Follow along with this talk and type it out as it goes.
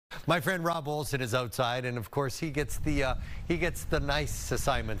My friend Rob Olson is outside, and of course he gets the nice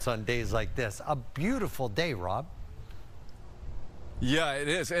assignments on days like this. A beautiful day, Rob. Yeah, it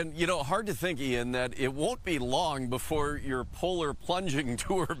is. And, you know, hard to think, Ian, that it won't be long before your polar plunging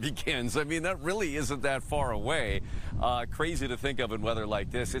tour begins. I mean, that really isn't that far away. Crazy to think of in weather like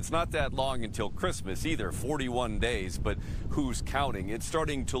this. It's not that long until Christmas either, 41 days, but who's counting? It's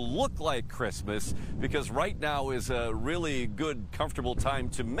starting to look like Christmas because right now is a really good, comfortable time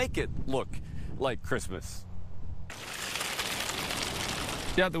to make it look like Christmas.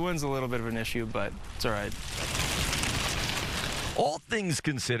 Yeah, the wind's a little bit of an issue, but it's all right. All things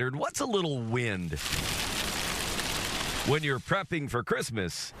considered, what's a little wind when you're prepping for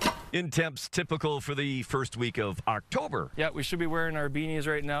Christmas in temps typical for the first week of October? Yeah, we should be wearing our beanies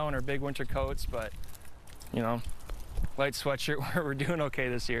right now and our big winter coats, but, you know, light sweatshirt, we're doing okay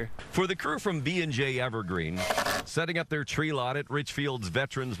this year. For the crew from B&J Evergreen, setting up their tree lot at Richfield's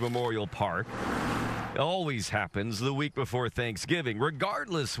Veterans Memorial Park, always happens the week before Thanksgiving,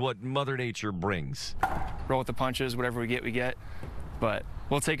 regardless what Mother Nature brings. Roll with the punches, whatever we get. But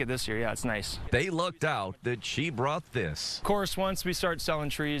we'll take it this year. Yeah, it's nice. They lucked out that she brought this. Of course, once we start selling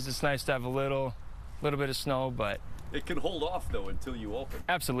trees, it's nice to have a little bit of snow, but It can hold off, though, until you open.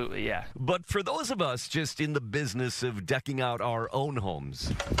 absolutely, yeah. But for those of us just in the business of decking out our own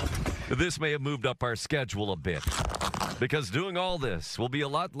homes, this may have moved up our schedule a bit. Because doing all this will be a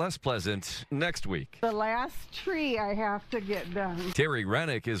lot less pleasant next week. The last tree I have to get done. Terry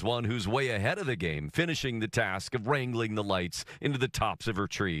Rennick is one who's way ahead of the game, finishing the task of wrangling the lights into the tops of her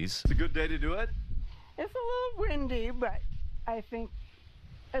trees. It's a good day to do it? It's a little windy, but I think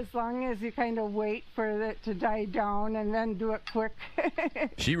as long as you kind of wait for it to die down and then do it quick.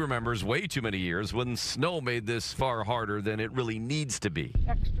 She remembers way too many years when snow made this far harder than it really needs to be.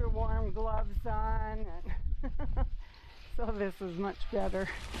 Extra warm gloves on, and so this is much better.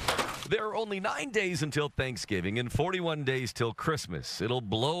 There are only 9 days until Thanksgiving and 41 days till Christmas. It'll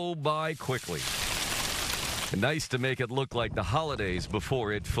blow by quickly. Nice to make it look like the holidays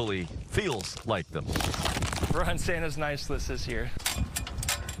before it fully feels like them. We're on Santa's nice list this year.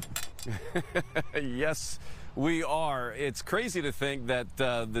 Yes, we are. It's crazy to think that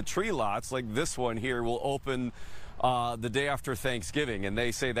the tree lots, like this one here, will open the day after Thanksgiving, and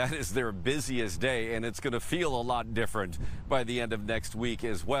they say that is their busiest day, and it's going to feel a lot different by the end of next week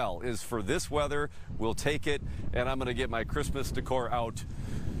as well. As for this weather, we'll take it, and I'm going to get my Christmas decor out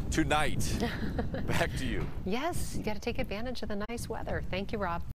tonight. Back to you. Yes, you got to take advantage of the nice weather. Thank you, Rob.